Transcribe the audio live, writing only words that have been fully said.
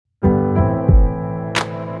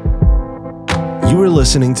You are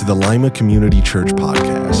listening to the Lima Community Church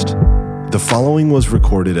podcast. The following was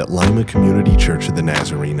recorded at Lima Community Church of the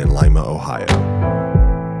Nazarene in Lima, Ohio.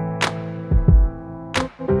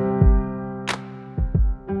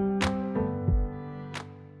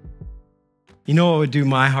 You know what would do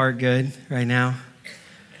my heart good right now?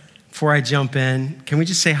 Before I jump in, can we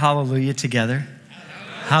just say hallelujah together?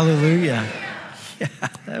 Hallelujah. Yeah,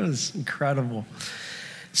 that was incredible.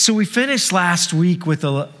 So we finished last week with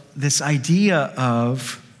this idea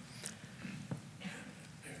of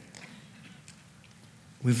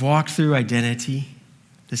we've walked through identity.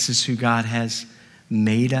 This is who God has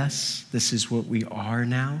made us. This is what we are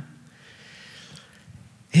now.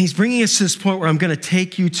 And he's bringing us to this point where I'm going to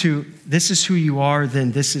take you to this is who you are,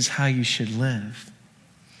 then this is how you should live.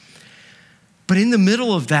 But in the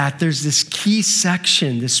middle of that, there's this key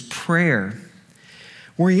section, this prayer,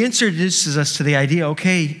 where he introduces us to the idea,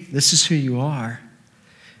 okay, this is who you are.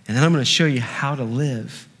 And then I'm going to show you how to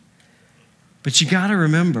live. But you got to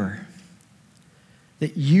remember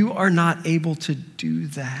that you are not able to do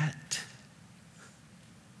that.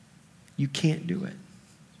 You can't do it.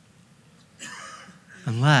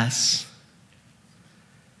 Unless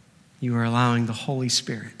you are allowing the Holy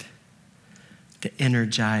Spirit to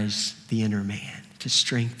energize the inner man, to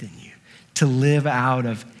strengthen you, to live out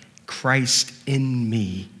of Christ in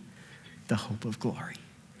me, the hope of glory.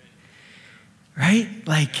 Right?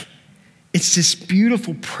 Like, it's this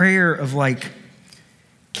beautiful prayer of like,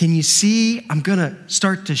 can you see, I'm going to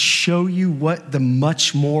start to show you what the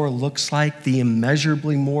much more looks like, the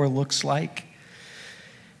immeasurably more looks like.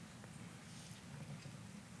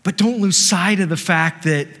 But don't lose sight of the fact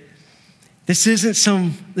that this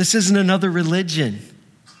isn't another religion.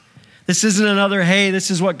 This isn't another, hey,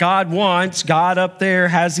 this is what God wants. God up there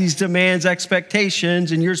has these demands,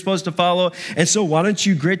 expectations, and you're supposed to follow. And so why don't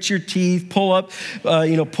you grit your teeth, pull up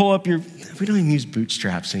your, we don't even use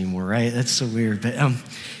bootstraps anymore, right? That's so weird.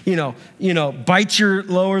 But, bite your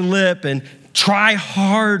lower lip and try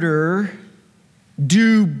harder,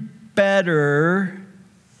 do better.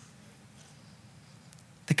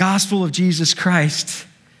 The gospel of Jesus Christ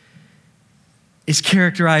is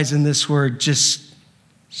characterized in this word, just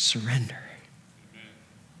surrender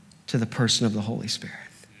to the person of the Holy Spirit.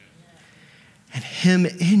 And him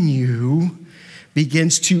in you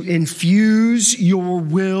begins to infuse your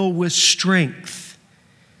will with strength.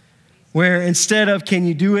 Where instead of, can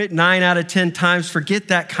you do it 9 out of 10 times, forget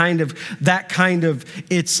that kind of,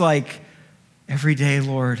 it's like, every day,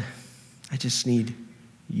 Lord, I just need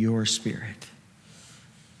your Spirit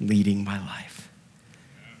leading my life.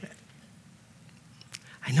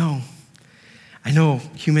 I know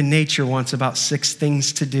human nature wants about 6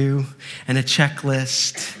 things to do and a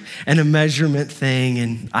checklist and a measurement thing,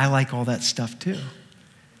 and I like all that stuff too.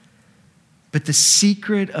 But the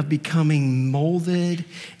secret of becoming molded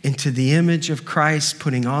into the image of Christ,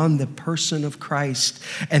 putting on the person of Christ,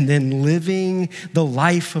 and then living the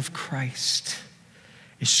life of Christ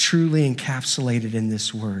is truly encapsulated in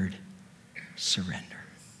this word, surrender.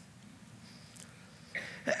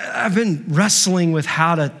 I've been wrestling with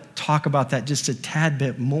how to talk about that just a tad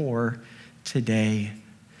bit more today.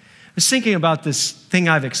 I was thinking about this thing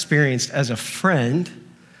I've experienced as a friend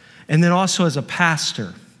and then also as a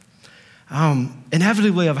pastor.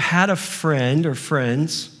 Inevitably, I've had a friend or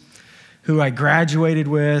friends who I graduated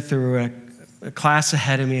with or a class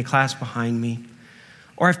ahead of me, a class behind me.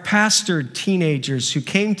 Or I've pastored teenagers who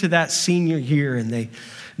came to that senior year and they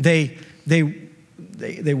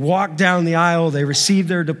walk down the aisle, they receive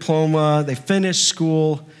their diploma, they finish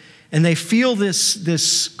school, and they feel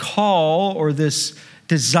this call or this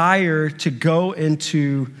desire to go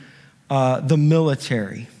into the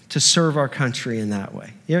military, to serve our country in that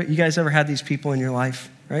way. You guys ever had these people in your life,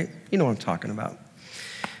 right? You know what I'm talking about.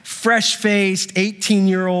 Fresh-faced,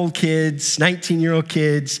 18-year-old kids, 19-year-old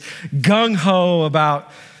kids, gung-ho about,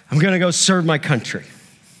 I'm going to go serve my country.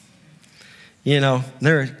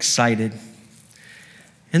 They're excited.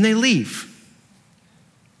 And they leave.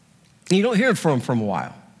 And you don't hear from them for a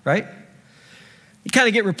while, right? You kind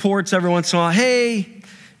of get reports every once in a while. Hey,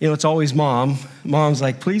 it's always mom. Mom's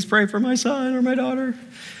like, please pray for my son or my daughter.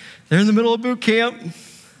 They're in the middle of boot camp.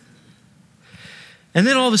 And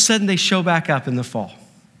then all of a sudden they show back up in the fall.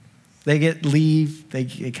 They leave, they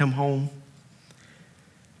come home.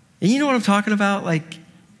 And you know what I'm talking about? Like,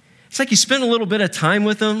 it's like you spend a little bit of time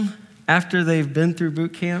with them after they've been through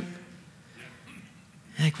boot camp.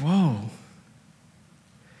 Like, whoa.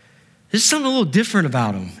 There's something a little different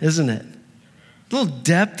about them, isn't it? A little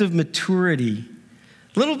depth of maturity.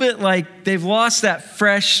 A little bit like they've lost that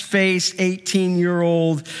fresh-faced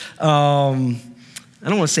 18-year-old, I don't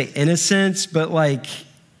want to say innocence, but like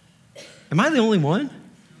Am I the only one?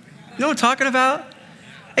 You know what I'm talking about?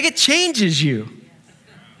 Like, it changes you.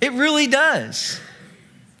 It really does.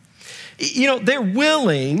 You know, they're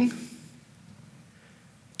willing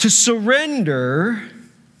to surrender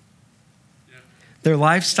their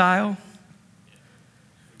lifestyle,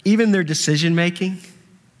 even their decision making.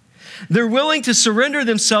 They're willing to surrender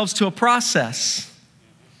themselves to a process.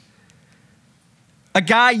 A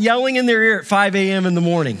guy yelling in their ear at 5 a.m. in the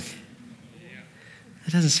morning.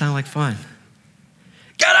 That doesn't sound like fun.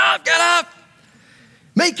 Get up,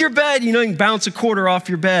 make your bed. You know, you can bounce a quarter off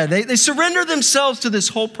your bed. They surrender themselves to this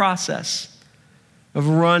whole process of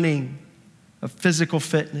running, of physical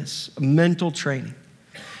fitness, of mental training.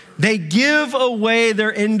 They give away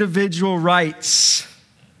their individual rights.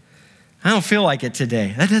 I don't feel like it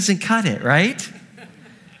today. That doesn't cut it, right?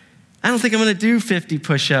 I don't think I'm going to do 50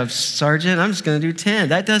 push-ups, Sergeant. I'm just going to do 10.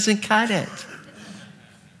 That doesn't cut it,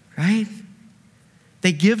 right?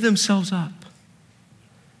 They give themselves up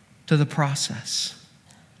to the process.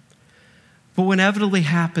 But what inevitably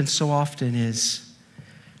happens so often is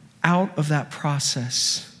out of that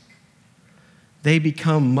process, they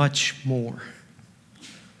become much more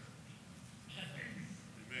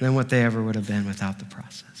than what they ever would have been without the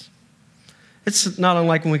process. It's not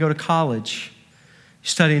unlike when we go to college,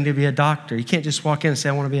 studying to be a doctor. You can't just walk in and say,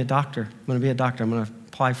 I want to be a doctor. I'm going to be a doctor. I'm going to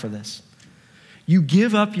apply for this. You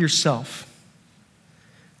give up yourself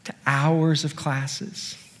to hours of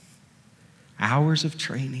classes, hours of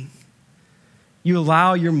training. You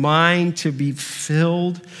allow your mind to be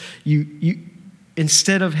filled. You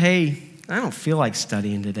instead of, hey, I don't feel like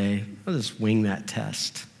studying today, I'll just wing that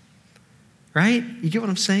test. Right? You get what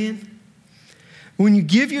I'm saying? When you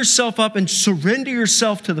give yourself up and surrender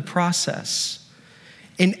yourself to the process,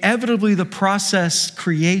 inevitably the process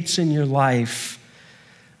creates in your life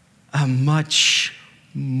a much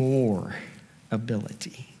more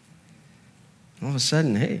ability. All of a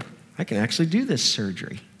sudden, hey, I can actually do this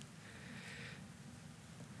surgery.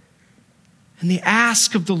 And the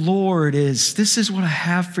ask of the Lord is, this is what I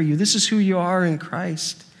have for you. This is who you are in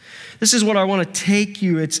Christ. This is what I want to take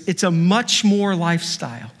you. It's a much more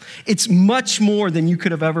lifestyle. It's much more than you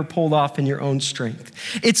could have ever pulled off in your own strength.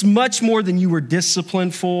 It's much more than you were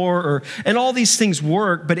disciplined for, and all these things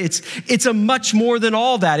work, but it's a much more than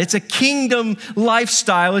all that. It's a kingdom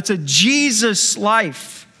lifestyle. It's a Jesus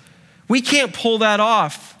life. We can't pull that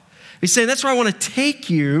off. He's saying, that's where I want to take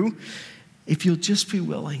you if you'll just be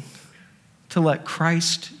willing to let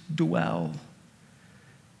Christ dwell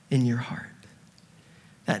in your heart.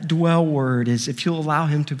 That dwell word is if you'll allow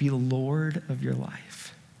him to be the Lord of your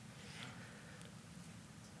life.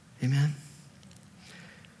 Amen.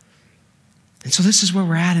 And so this is where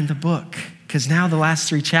we're at in the book, because now the last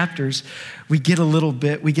 3 chapters, we get a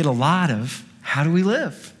lot of how do we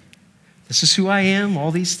live? This is who I am,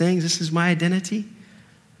 all these things, this is my identity.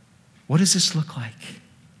 What does this look like?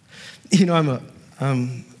 You know,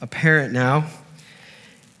 I'm a parent now,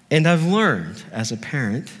 and I've learned as a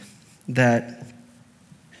parent that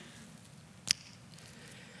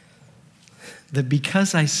the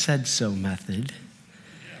because I said so method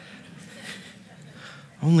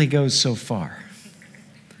only goes so far.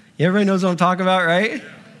 Everybody knows what I'm talking about, right?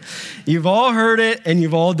 You've all heard it and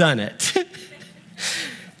you've all done it.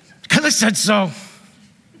 Because I said so.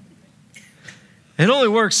 It only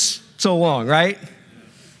works so long, right?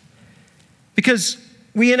 Because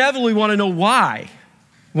we inevitably want to know why.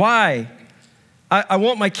 Why? I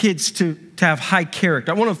want my kids to have high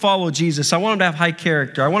character. I want to follow Jesus. I want them to have high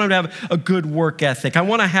character. I want them to have a good work ethic. I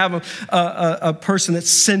want to have a person that's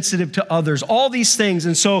sensitive to others. All these things.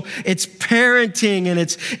 And so it's parenting and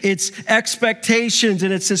it's expectations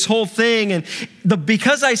and it's this whole thing. And the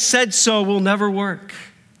because I said so will never work.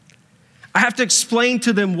 I have to explain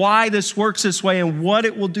to them why this works this way and what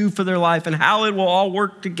it will do for their life and how it will all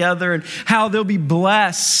work together and how they'll be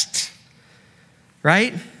blessed.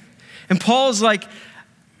 Right? And Paul's like,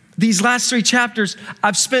 these last 3 chapters,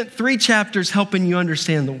 I've spent 3 chapters helping you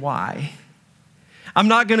understand the why. I'm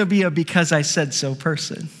not going to be a because I said so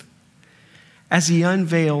person. As he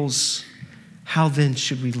unveils, how then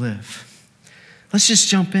should we live? Let's just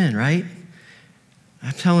jump in, right?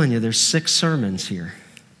 I'm telling you, there's 6 sermons here.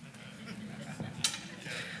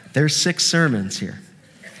 There's 6 sermons here.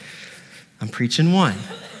 I'm preaching 1.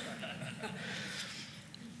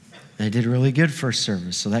 I did really good first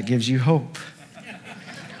service, so that gives you hope.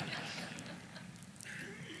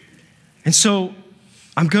 And so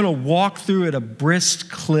I'm going to walk through at a brisk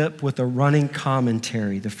clip with a running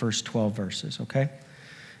commentary, the first 12 verses, okay?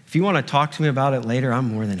 If you want to talk to me about it later,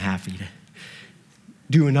 I'm more than happy to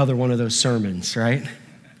do another one of those sermons, right?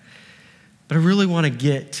 But I really want to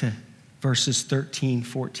get to verses 13,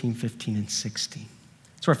 14, 15, and 16.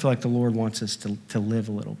 That's where I feel like the Lord wants us to live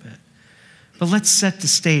a little bit. But let's set the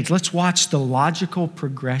stage. Let's watch the logical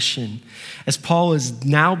progression as Paul is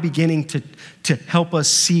now beginning to help us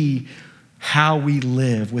see how we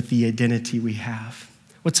live with the identity we have.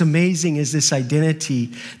 What's amazing is this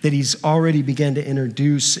identity that he's already begun to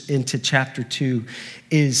introduce into chapter 2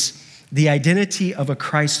 is the identity of a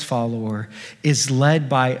Christ follower is led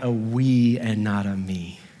by a we and not a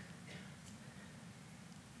me.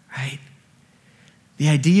 Right? The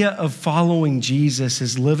idea of following Jesus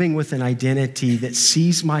is living with an identity that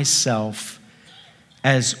sees myself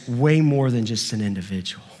as way more than just an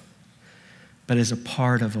individual, but as a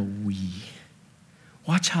part of a we.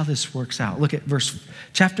 Watch how this works out. Look at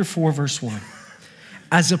chapter 4, verse 1.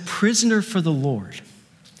 As a prisoner for the Lord.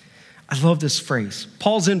 I love this phrase.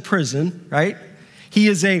 Paul's in prison, right? He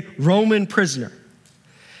is a Roman prisoner.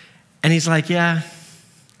 And he's like, yeah,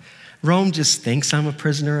 Rome just thinks I'm a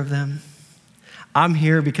prisoner of them. I'm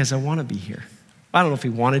here because I want to be here. I don't know if he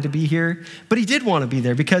wanted to be here, but he did want to be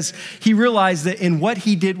there because he realized that in what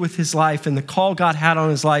he did with his life and the call God had on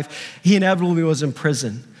his life, he inevitably was in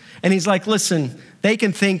prison. And he's like, listen, they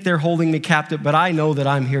can think they're holding me captive, but I know that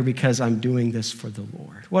I'm here because I'm doing this for the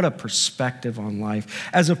Lord. What a perspective on life.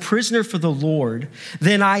 As a prisoner for the Lord,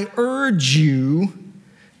 then I urge you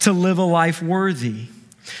to live a life worthy.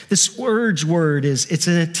 This urge word it's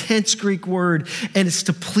an intense Greek word, and it's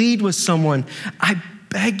to plead with someone. I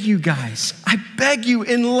beg you guys, I beg you,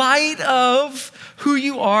 in light of who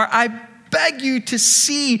you are, I beg you to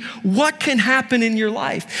see what can happen in your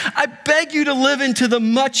life. I beg you to live into the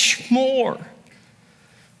much more.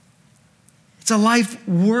 It's a life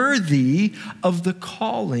worthy of the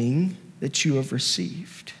calling that you have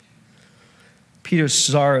received. Peter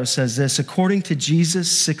Cesaro says this, according to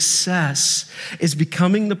Jesus, success is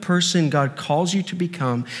becoming the person God calls you to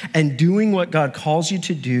become and doing what God calls you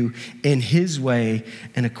to do in his way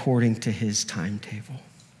and according to his timetable.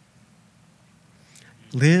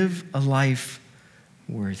 Live a life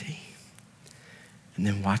worthy. And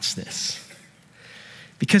then watch this.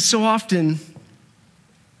 Because so often,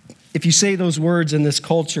 if you say those words in this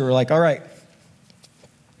culture, we're like, all right,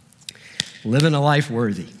 living a life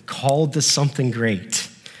worthy, called to something great.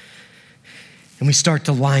 And we start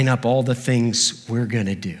to line up all the things we're going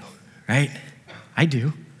to do, right? I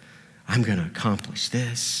do. I'm going to accomplish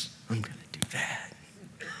this. I'm going to do that.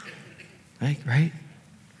 Right?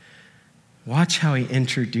 Watch how he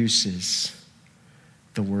introduces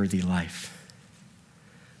the worthy life,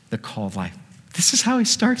 the called life. This is how he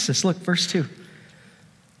starts this. Look, verse 2.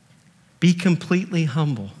 Be completely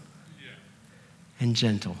humble and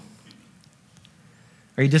gentle.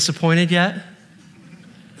 Are you disappointed yet?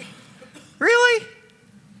 Really?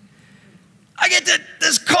 I get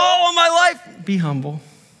this call on my life. Be humble.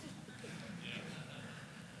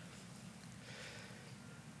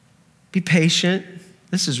 Be patient.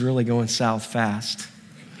 This is really going south fast.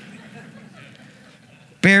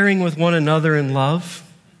 Bearing with one another in love.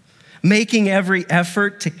 Making every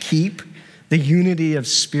effort to keep the unity of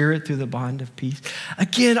spirit through the bond of peace.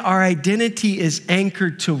 Again, our identity is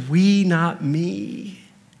anchored to we, not me.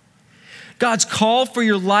 God's call for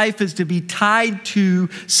your life is to be tied to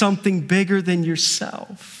something bigger than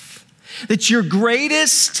yourself. That your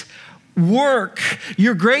greatest work,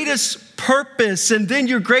 your greatest purpose, and then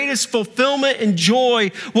your greatest fulfillment and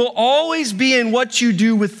joy will always be in what you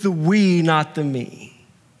do with the we, not the me.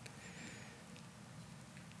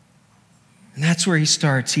 And that's where he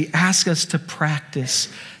starts. He asks us to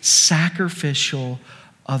practice sacrificial,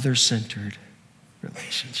 other-centered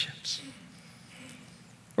relationships.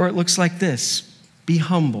 Or it looks like this. Be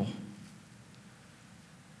humble.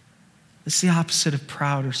 It's the opposite of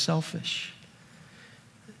proud or selfish.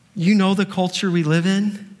 You know the culture we live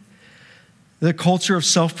in? The culture of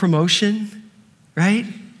self-promotion, right?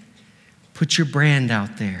 Put your brand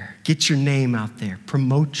out there. Get your name out there.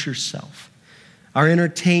 Promote yourself. Our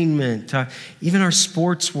entertainment, even our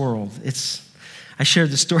sports world. I shared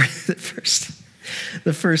the story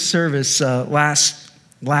the first service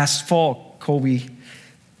last fall. Colby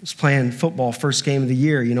was playing football, first game of the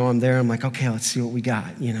year. I'm there. I'm like, okay, let's see what we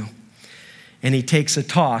got, And he takes a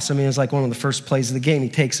toss. I mean, it's like one of the first plays of the game. He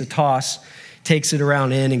takes a toss, takes it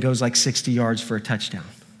around in, and goes like 60 yards for a touchdown.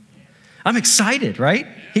 I'm excited, right?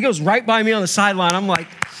 He goes right by me on the sideline. I'm like,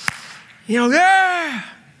 yeah,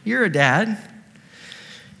 you're a dad.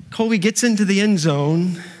 Colby gets into the end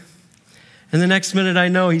zone, and the next minute I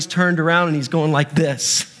know he's turned around and he's going like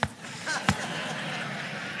this.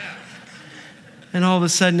 And all of a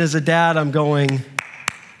sudden, as a dad, I'm going,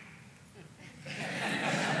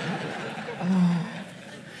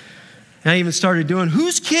 And I even started doing,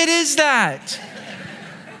 whose kid is that?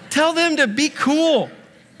 Tell them to be cool.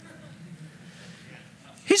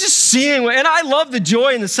 He's just seeing, and I love the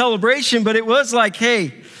joy and the celebration, but it was like,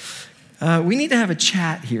 hey, we need to have a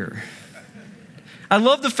chat here. I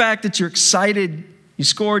love the fact that you're excited, you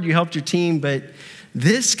scored, you helped your team, but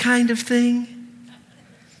this kind of thing?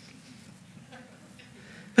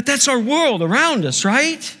 But that's our world around us,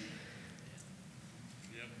 right?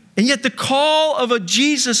 And yet the call of a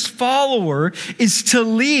Jesus follower is to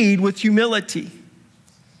lead with humility.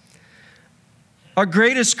 Our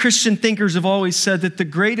greatest Christian thinkers have always said that the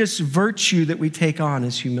greatest virtue that we take on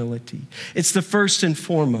is humility. It's the first and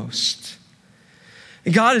foremost.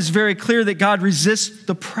 And God is very clear that God resists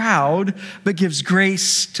the proud, but gives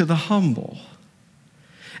grace to the humble.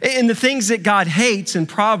 And the things that God hates in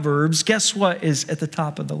Proverbs, guess what is at the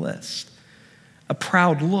top of the list? A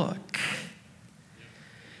proud look.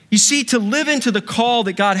 You see, to live into the call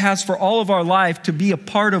that God has for all of our life, to be a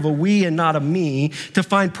part of a we and not a me, to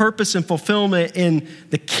find purpose and fulfillment in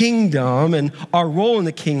the kingdom and our role in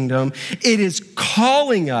the kingdom, it is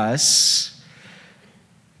calling us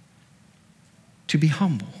to be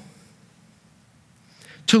humble,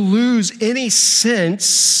 to lose any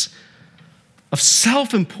sense of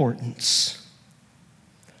self-importance.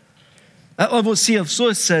 I love what C.S.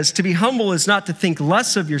 Lewis says, to be humble is not to think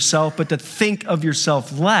less of yourself, but to think of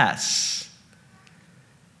yourself less.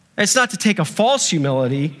 It's not to take a false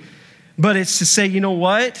humility, but it's to say, you know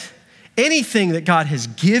what? Anything that God has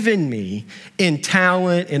given me in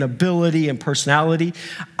talent, in ability, and personality,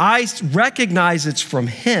 I recognize it's from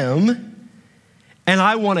Him, and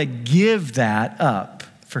I want to give that up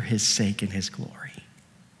for His sake and His glory.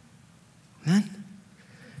 Amen?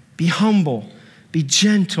 Be humble. Be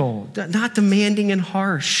gentle, not demanding and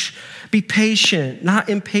harsh. Be patient, not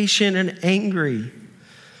impatient and angry.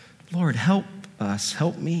 Lord, help us,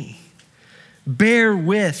 help me. Bear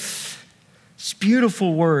with. It's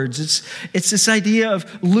beautiful words. It's this idea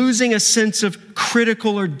of losing a sense of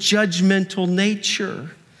critical or judgmental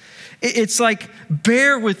nature. It's like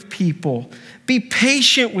bear with people. Be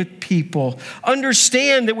patient with people.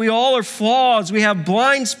 Understand that we all are flaws. We have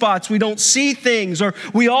blind spots. We don't see things, or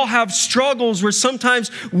we all have struggles where sometimes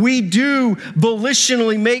we do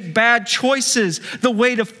volitionally make bad choices. The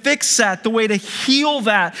way to fix that, the way to heal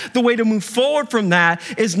that, the way to move forward from that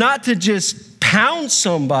is not to just pound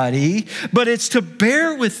somebody, but it's to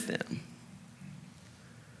bear with them.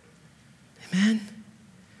 Amen?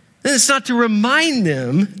 And it's not to remind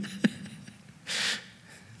them.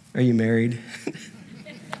 Are you married?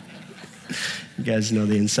 You guys know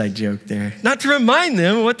the inside joke there. Not to remind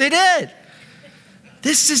them of what they did.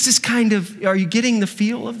 This is this kind of, are you getting the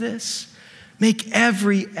feel of this? Make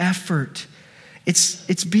every effort.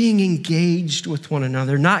 It's being engaged with one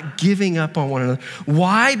another, not giving up on one another.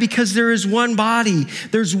 Why? Because there is one body.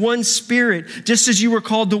 There's one Spirit. Just as you were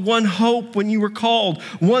called to one hope when you were called.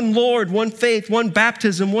 One Lord, one faith, one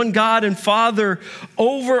baptism, one God and Father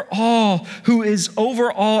over all, who is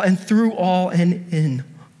over all and through all and in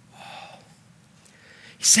all.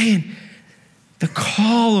 He's saying, the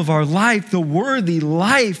call of our life, the worthy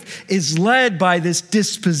life, is led by this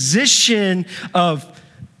disposition of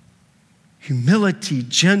humility,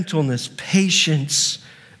 gentleness, patience,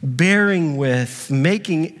 bearing with,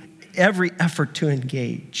 making every effort to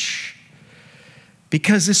engage.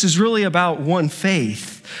 Because this is really about one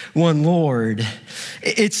faith, one Lord.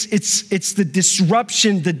 It's the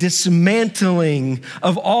disruption, the dismantling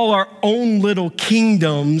of all our own little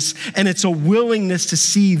kingdoms, and it's a willingness to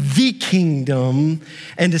see the kingdom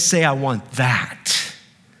and to say, I want that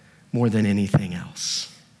more than anything else.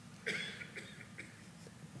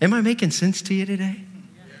 Am I making sense to you today?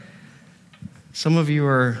 Some of you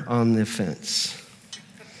are on the fence.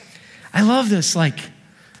 I love this. Like,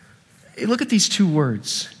 look at these two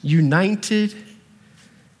words, united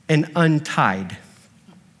and untied.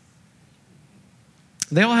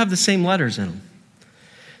 They all have the same letters in them.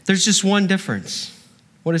 There's just one difference.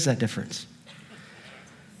 What is that difference?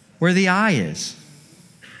 Where the I is.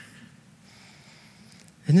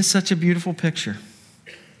 Isn't this such a beautiful picture?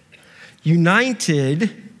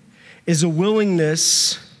 United is a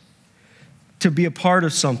willingness to be a part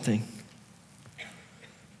of something.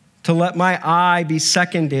 To let my I be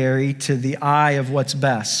secondary to the I of what's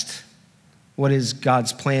best. What is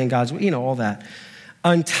God's plan, God's, all that.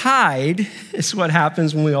 Untied is what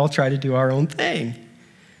happens when we all try to do our own thing.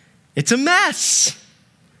 It's a mess.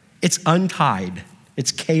 It's untied.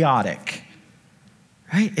 It's chaotic.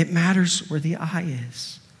 Right? It matters where the I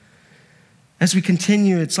is. As we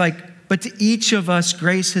continue, it's like, but to each of us,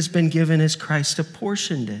 grace has been given as Christ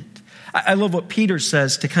apportioned it. I love what Peter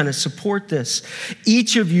says to kind of support this.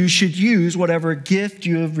 Each of you should use whatever gift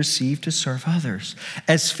you have received to serve others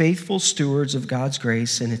as faithful stewards of God's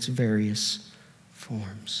grace in its various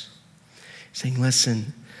forms. Saying,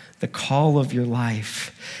 listen, the call of your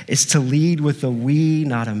life is to lead with a we,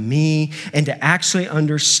 not a me, and to actually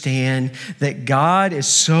understand that God is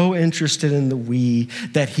so interested in the we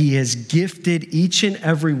that he has gifted each and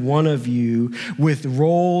every one of you with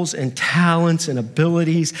roles and talents and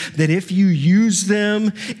abilities that if you use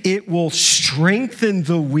them, it will strengthen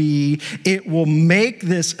the we. It will make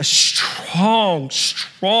this a strong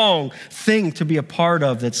thing to be a part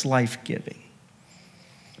of that's life-giving.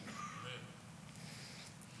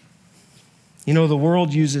 You know, the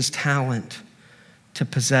world uses talent to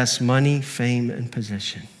possess money, fame, and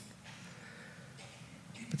position.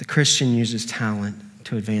 But the Christian uses talent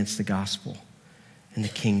to advance the gospel and the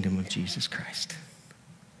kingdom of Jesus Christ.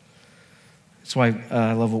 That's why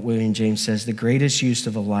I love what William James says. The greatest use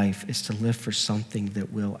of a life is to live for something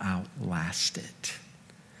that will outlast it.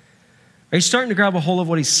 Are you starting to grab a hold of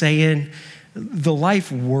what he's saying? The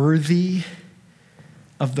life worthy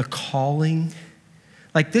of the calling.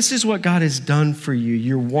 Like, this is what God has done for you.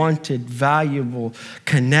 You're wanted, valuable,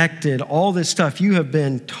 connected, all this stuff. You have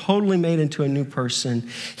been totally made into a new person.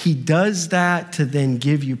 He does that to then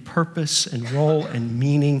give you purpose and role and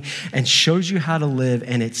meaning and shows you how to live.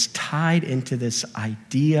 And it's tied into this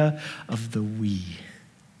idea of the we.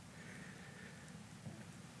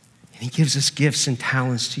 And he gives us gifts and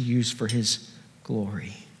talents to use for his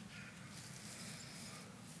glory.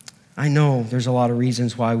 I know there's a lot of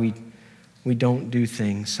reasons why we don't do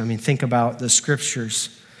things. I mean, think about the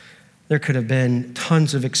scriptures. There could have been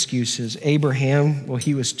tons of excuses. Abraham, well,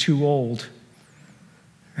 he was too old,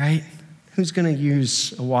 right? Who's going to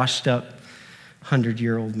use a washed up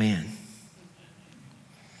 100-year-old man?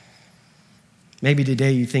 Maybe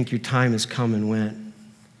today you think your time has come and went.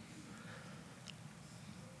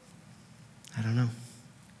 I don't know.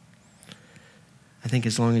 I think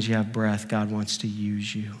as long as you have breath, God wants to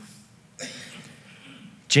use you.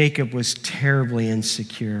 Jacob was terribly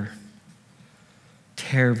insecure.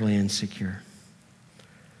 Terribly insecure.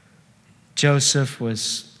 Joseph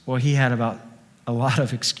was, well, he had about a lot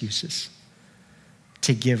of excuses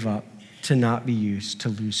to give up, to not be used, to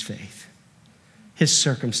lose faith. His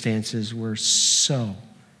circumstances were so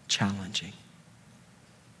challenging.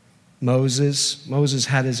 Moses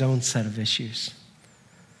had his own set of issues.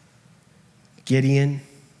 Gideon,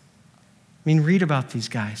 I mean, read about these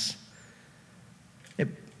guys.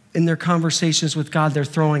 In their conversations with God, they're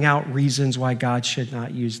throwing out reasons why God should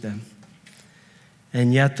not use them.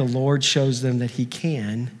 And yet the Lord shows them that he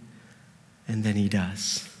can, and then he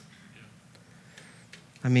does.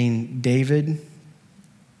 I mean, David,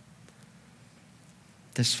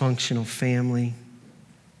 dysfunctional family,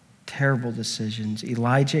 terrible decisions.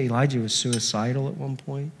 Elijah was suicidal at one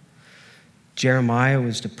point. Jeremiah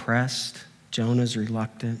was depressed. Jonah's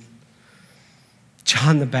reluctant.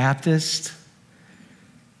 John the Baptist,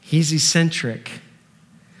 he's eccentric.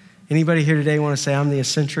 Anybody here today want to say I'm the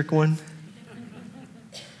eccentric one?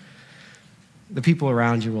 The people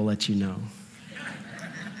around you will let you know.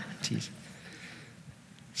 Jeez.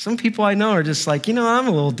 Some people I know are just like, I'm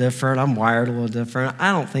a little different. I'm wired a little different.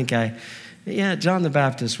 I don't think John the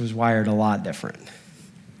Baptist was wired a lot different.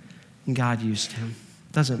 And God used him.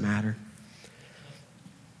 Doesn't matter.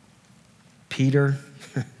 Peter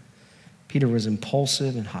was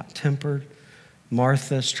impulsive and hot-tempered.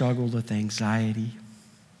 Martha struggled with anxiety.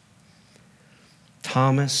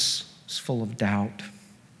 Thomas was full of doubt.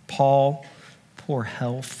 Paul, poor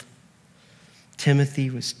health. Timothy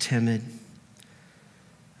was timid.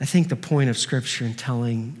 I think the point of Scripture in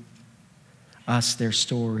telling us their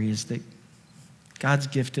story is that God's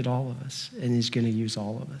gifted all of us, and he's going to use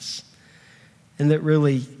all of us. And that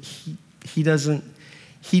really, he doesn't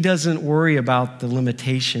worry about the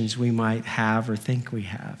limitations we might have or think we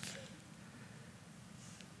have.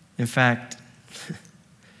 In fact,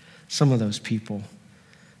 some of those people,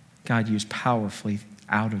 God used powerfully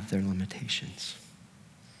out of their limitations.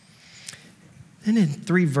 Then in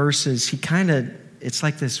 3 verses, it's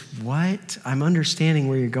like this, what? I'm understanding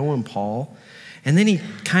where you're going, Paul. And then he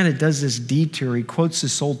kind of does this detour. He quotes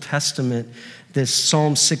this Old Testament, this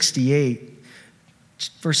Psalm 68.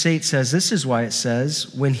 Verse 8 says, this is why it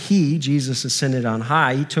says, when he, Jesus, ascended on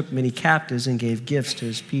high, he took many captives and gave gifts to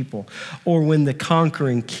his people. Or when the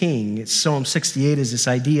conquering king, Psalm 68 is this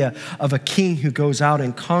idea of a king who goes out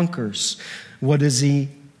and conquers. What does he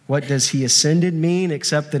What does he ascended mean,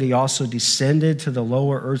 except that he also descended to the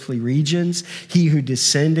lower earthly regions? He who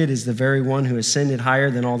descended is the very one who ascended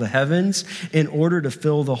higher than all the heavens in order to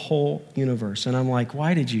fill the whole universe. And I'm like,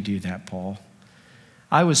 why did you do that, Paul?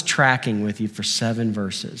 I was tracking with you for 7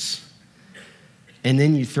 verses. And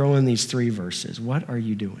then you throw in these 3 verses. What are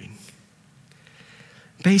you doing?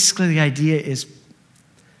 Basically, the idea is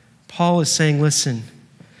Paul is saying, listen,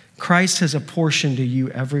 Christ has apportioned to you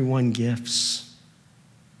everyone gifts.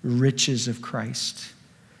 Riches of Christ.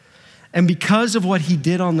 And because of what he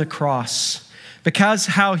did on the cross, because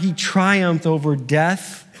how he triumphed over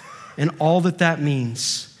death and all that that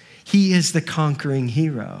means, he is the conquering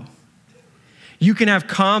hero. You can have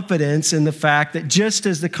confidence in the fact that just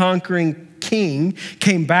as the conquering king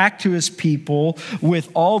came back to his people with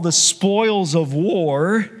all the spoils of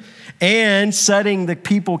war and setting the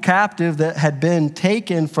people captive that had been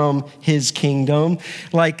taken from his kingdom,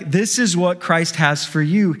 like this is what Christ has for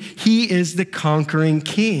you. He is the conquering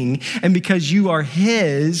king. And because you are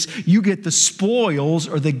his, you get the spoils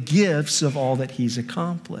or the gifts of all that he's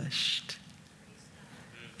accomplished.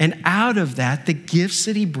 And out of that, the gifts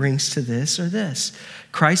that he brings to this are this.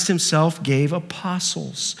 Christ himself gave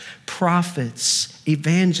apostles, prophets,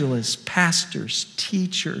 evangelists, pastors,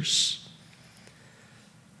 teachers.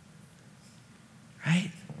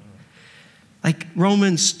 Right? Like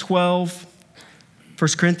Romans 12, 1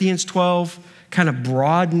 Corinthians 12 kind of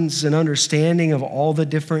broadens an understanding of all the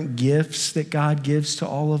different gifts that God gives to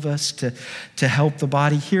all of us to help the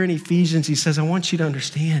body. Here in Ephesians, he says, I want you to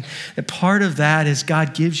understand that part of that is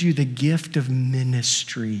God gives you the gift of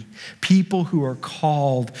ministry. People who are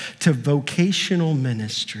called to vocational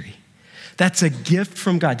ministry. That's a gift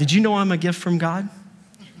from God. Did you know I'm a gift from God?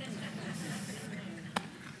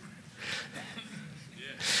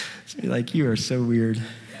 You're like, you are so weird.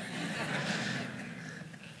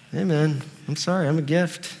 Hey, man, I'm sorry, I'm a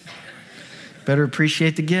gift. Better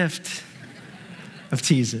appreciate the gift. I'm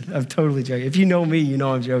teasing. I'm totally joking. If you know me, you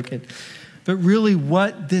know I'm joking. But really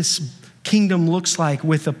what this kingdom looks like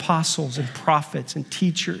with apostles and prophets and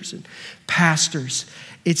teachers and pastors,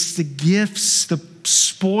 it's the gifts, the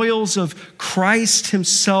spoils of Christ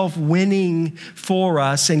himself winning for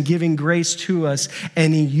us and giving grace to us.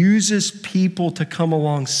 And he uses people to come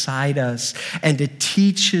alongside us and to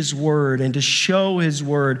teach his word and to show his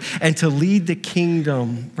word and to lead the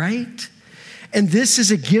kingdom, right? And this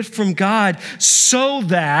is a gift from God so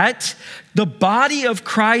that the body of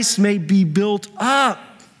Christ may be built up.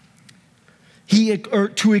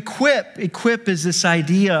 To equip is this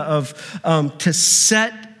idea of to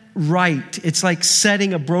set right. It's like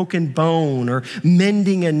setting a broken bone or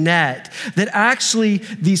mending a net. That actually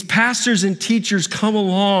these pastors and teachers come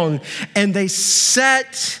along and they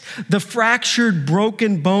set the fractured,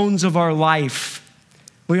 broken bones of our life.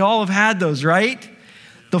 We all have had those, right?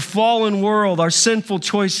 The fallen world, our sinful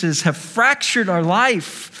choices have fractured our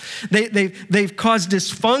life. They've caused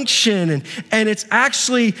dysfunction. And it's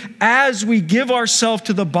actually as we give ourselves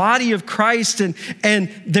to the body of Christ and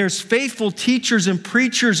there's faithful teachers and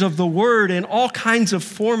preachers of the word in all kinds of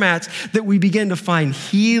formats that we begin to find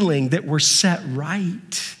healing, that we're set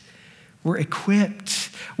right. We're equipped.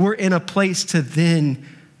 We're in a place to then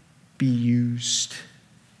be used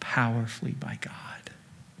powerfully by God.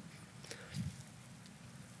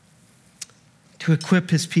 To equip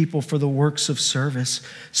his people for the works of service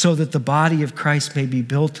so that the body of Christ may be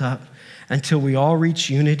built up until we all reach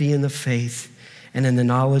unity in the faith and in the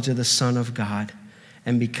knowledge of the Son of God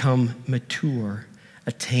and become mature,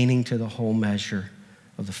 attaining to the whole measure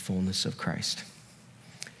of the fullness of Christ.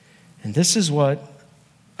 And this is what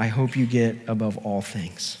I hope you get above all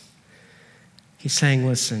things. He's saying,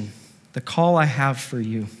 listen, the call I have for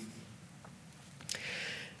you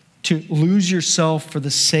to lose yourself for the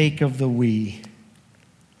sake of the we,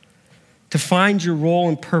 to find your role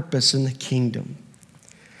and purpose in the kingdom.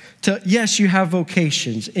 Yes, you have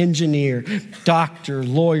vocations, engineer, doctor,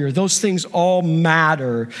 lawyer. Those things all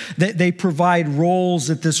matter. They provide roles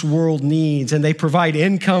that this world needs, and they provide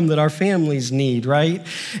income that our families need, right?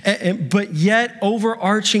 But yet,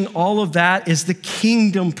 overarching all of that is the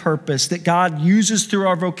kingdom purpose that God uses through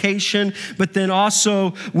our vocation, but then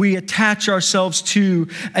also we attach ourselves to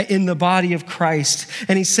in the body of Christ.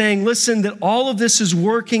 And he's saying, listen, that all of this is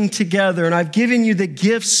working together, and I've given you the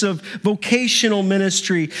gifts of vocational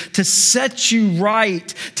ministry to set you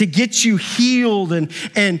right, to get you healed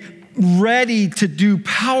and ready to do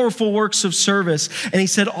powerful works of service. And he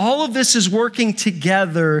said, all of this is working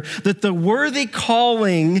together, that the worthy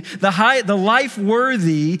calling, the life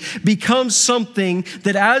worthy becomes something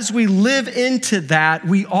that as we live into that,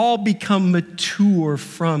 we all become mature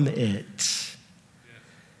from it.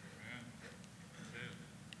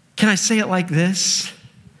 Can I say it like this?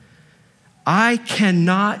 I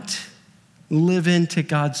cannot live into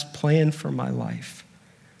God's plan for my life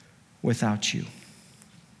without you.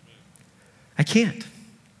 I can't.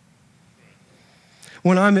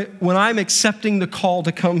 When I'm accepting the call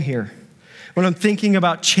to come here, when I'm thinking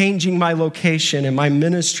about changing my location and my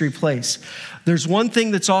ministry place, there's one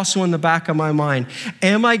thing that's also in the back of my mind.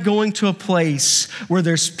 Am I going to a place where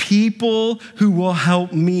there's people who will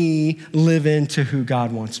help me live into who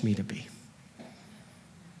God wants me to be?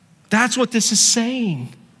 That's what this is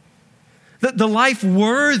saying. The life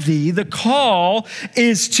worthy, the call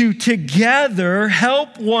is to together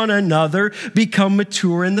help one another become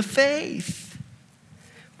mature in the faith.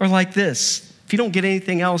 Or like this, if you don't get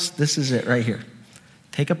anything else, this is it right here.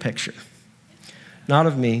 Take a picture. Not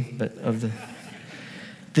of me, but of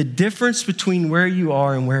the difference between where you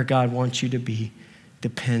are and where God wants you to be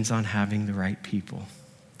depends on having the right people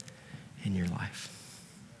in your life.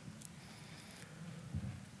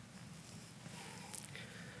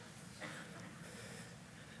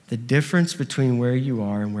 The difference between where you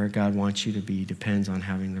are and where God wants you to be depends on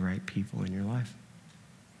having the right people in your life.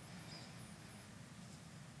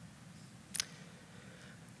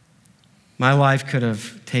 My life could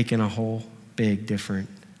have taken a whole big different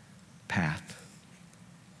path.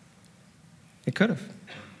 It could have.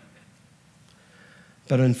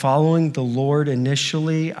 But in following the Lord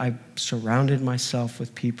initially, I surrounded myself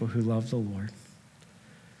with people who love the Lord,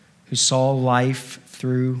 who saw life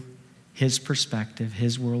through His perspective,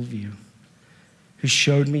 His worldview, who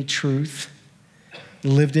showed me truth,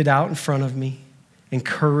 lived it out in front of me,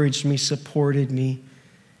 encouraged me, supported me,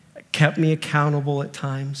 kept me accountable at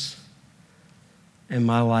times. And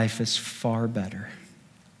my life is far better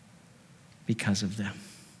because of them.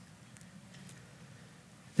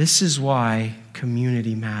 This is why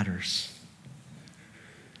community matters.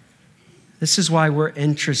 This is why we're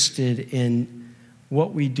interested in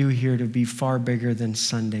what we do here to be far bigger than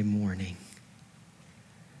Sunday morning.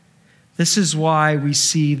 This is why we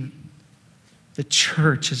see the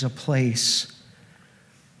church as a place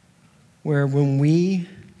where when we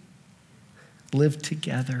live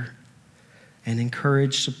together and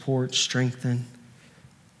encourage, support, strengthen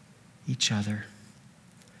each other,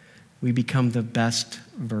 we become the best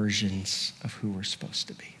versions of who we're supposed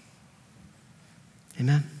to be.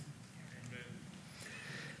 Amen?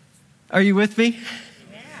 Are you with me?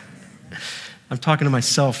 Yeah. I'm talking to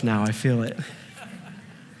myself now. I feel it.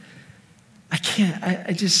 I can't,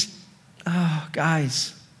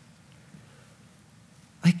 guys.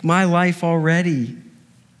 Like my life already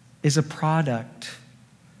is a product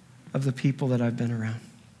of the people that I've been around.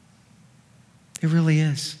 It really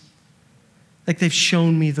is. Like they've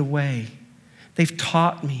shown me the way. They've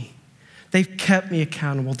taught me. They've kept me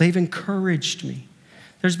accountable. They've encouraged me.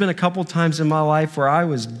 There's been a couple times in my life where I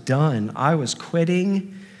was done. I was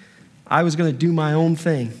quitting. I was going to do my own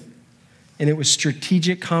thing. And it was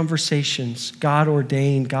strategic conversations,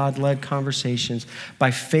 God-ordained, God-led conversations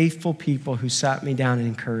by faithful people who sat me down and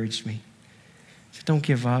encouraged me. Said, don't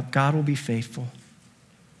give up. God will be faithful.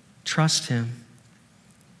 Trust Him.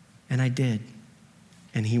 And I did.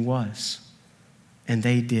 And He was. And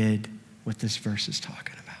they did what this verse is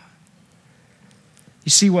talking about.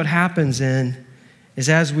 You see, what happens then is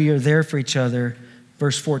as we are there for each other,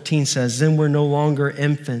 verse 14 says, then we're no longer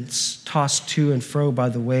infants, tossed to and fro by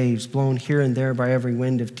the waves, blown here and there by every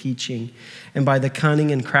wind of teaching, and by the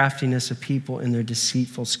cunning and craftiness of people in their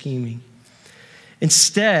deceitful scheming.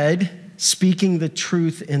 Instead, speaking the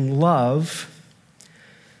truth in love,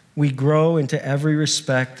 we grow into every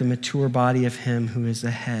respect the mature body of Him who is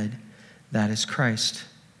the head, that is Christ.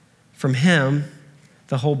 From Him,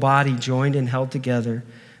 the whole body, joined and held together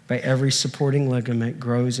by every supporting ligament,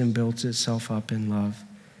 grows and builds itself up in love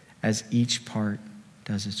as each part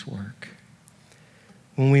does its work.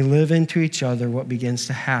 When we live into each other, what begins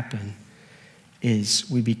to happen is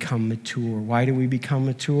we become mature. Why do we become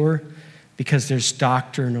mature? Because there's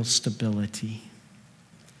doctrinal stability.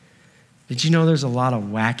 Did you know there's a lot of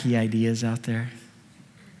wacky ideas out there?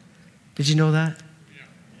 Did you know that?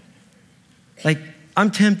 Like,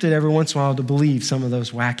 I'm tempted every once in a while to believe some of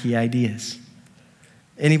those wacky ideas.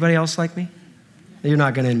 Anybody else like me? You're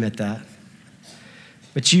not going to admit that.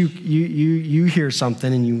 But you hear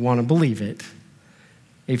something and you want to believe it,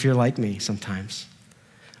 if you're like me sometimes.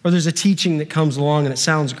 Or there's a teaching that comes along and it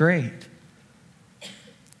sounds great.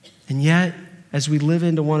 And yet, as we live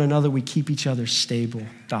into one another, we keep each other stable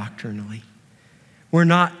doctrinally. We're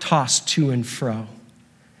not tossed to and fro.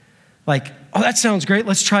 Like, oh, that sounds great.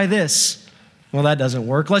 Let's try this. Well, that doesn't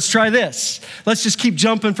work. Let's try this. Let's just keep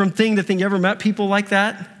jumping from thing to thing. You ever met people like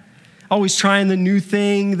that? Always trying the new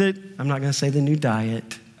thing that, I'm not going to say the new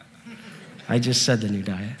diet. I just said the new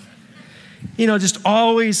diet. Just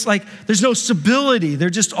always like, there's no stability. They're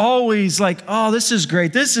just always like, oh, this is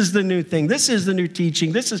great. This is the new thing. This is the new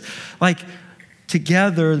teaching. This is like,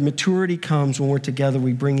 together, maturity comes when we're together,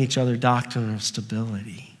 we bring each other doctrinal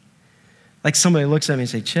stability. Like somebody looks at me and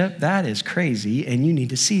say, Chip, that is crazy, and you need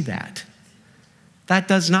to see that. That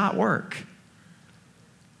does not work,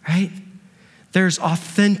 right? There's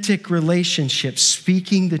authentic relationships,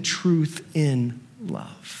 speaking the truth in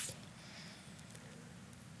love.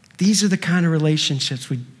 These are the kind of relationships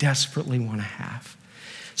we desperately want to have.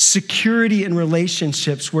 Security in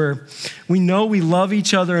relationships where we know we love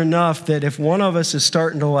each other enough that if one of us is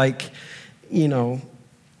starting to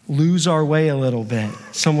lose our way a little bit,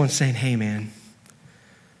 someone's saying, hey man,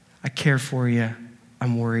 I care for you.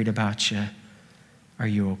 I'm worried about you. Are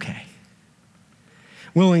you okay?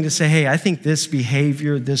 Willing to say, hey, I think this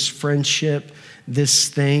behavior, this friendship, this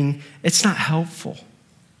thing, it's not helpful.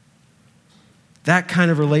 That kind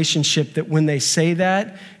of relationship that when they say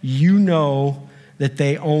that, you know that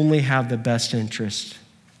they only have the best interest,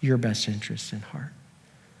 your best interest in heart.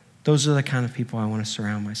 Those are the kind of people I want to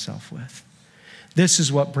surround myself with. This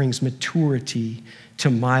is what brings maturity to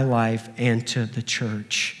my life and to the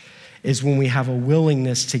church, is when we have a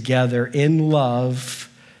willingness together in love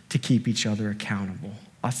to keep each other accountable.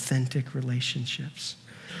 Authentic relationships.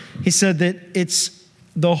 He said that it's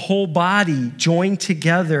the whole body joined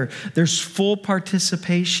together. There's full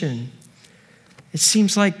participation. It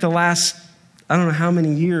seems like the last, I don't know how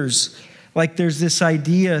many years, like there's this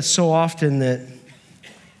idea so often that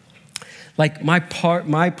like my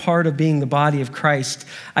part of being the body of Christ,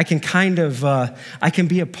 I can I can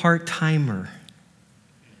be a part-timer.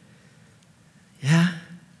 Yeah?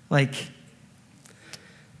 Like,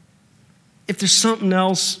 if there's something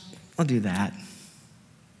else, I'll do that.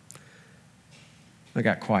 I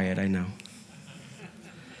got quiet, I know.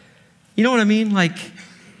 You know what I mean? Like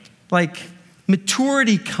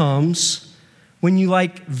maturity comes when you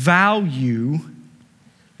value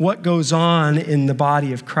what goes on in the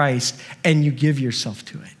body of Christ and you give yourself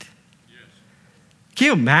to it. Yes. Can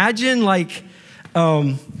you imagine I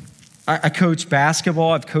coach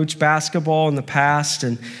basketball. I've coached basketball in the past,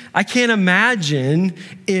 and I can't imagine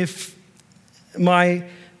if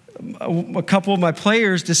a couple of my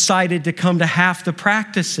players decided to come to half the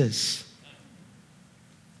practices.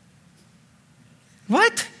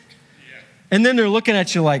 What? Yeah. And then they're looking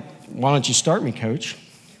at you like, why don't you start me, coach?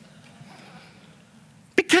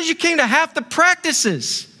 Because you came to half the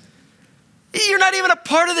practices. You're not even a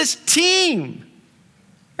part of this team,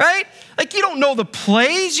 right? Like you don't know the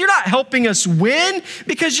plays. You're not helping us win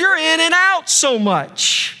because you're in and out so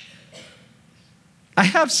much. I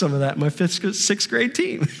have some of that in my sixth grade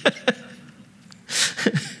team.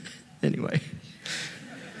 Anyway.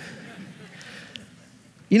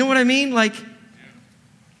 You know what I mean? Like,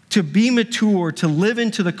 to be mature, to live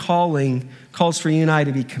into the calling, calls for you and I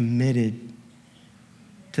to be committed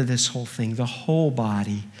to this whole thing. The whole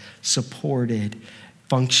body supported,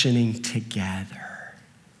 functioning together.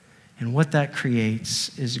 And what that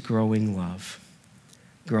creates is growing love.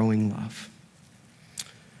 Growing love.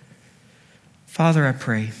 Father, I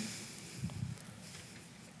pray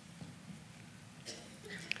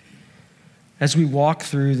as we walk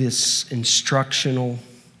through this instructional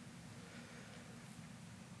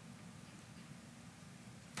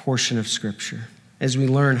portion of Scripture, as we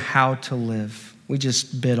learn how to live, we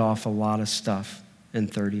just bit off a lot of stuff in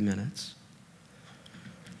 30 minutes.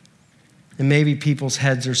 And maybe people's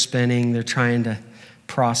heads are spinning, they're trying to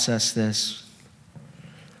process this.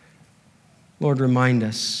 Lord, remind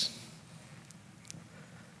us.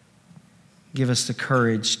 Give us the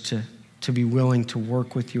courage to be willing to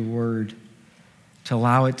work with your word, to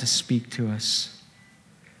allow it to speak to us.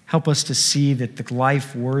 Help us to see that the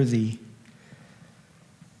life worthy,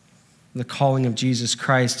 the calling of Jesus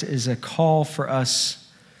Christ, is a call for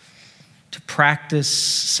us to practice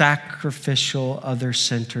sacrificial,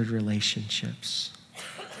 other-centered relationships.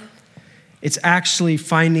 It's actually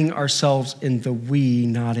finding ourselves in the we,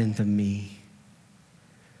 not in the me.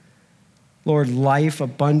 Lord, life,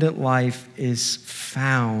 abundant life, is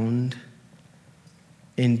found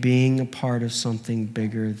in being a part of something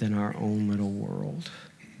bigger than our own little world.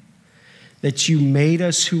 That you made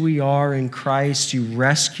us who we are in Christ, you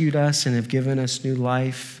rescued us and have given us new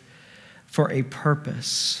life for a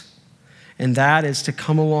purpose. And that is to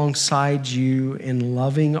come alongside you in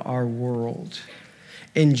loving our world,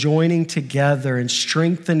 in joining together and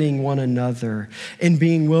strengthening one another, in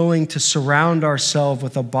being willing to surround ourselves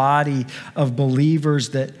with a body of believers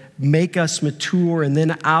that make us mature, and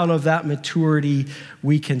then out of that maturity,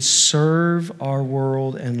 we can serve our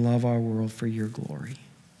world and love our world for your glory.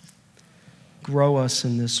 Grow us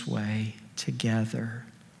in this way together.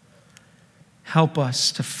 Help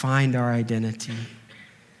us to find our identity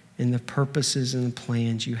in the purposes and the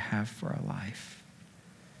plans you have for our life.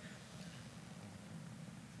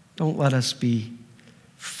 Don't let us be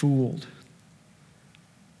fooled,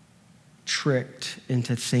 tricked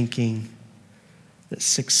into thinking that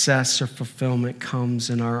success or fulfillment comes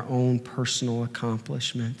in our own personal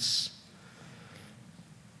accomplishments.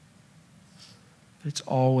 It's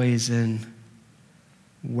always in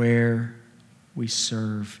where we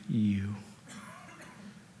serve you.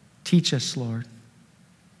 Teach us, Lord.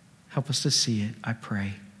 Help us to see it, I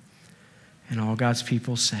pray. And all God's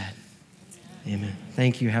people said, amen.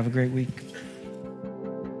 Thank you. Have a great week.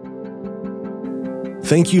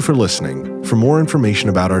 Thank you for listening. For more information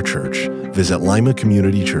about our church, visit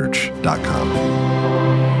limacommunitychurch.com.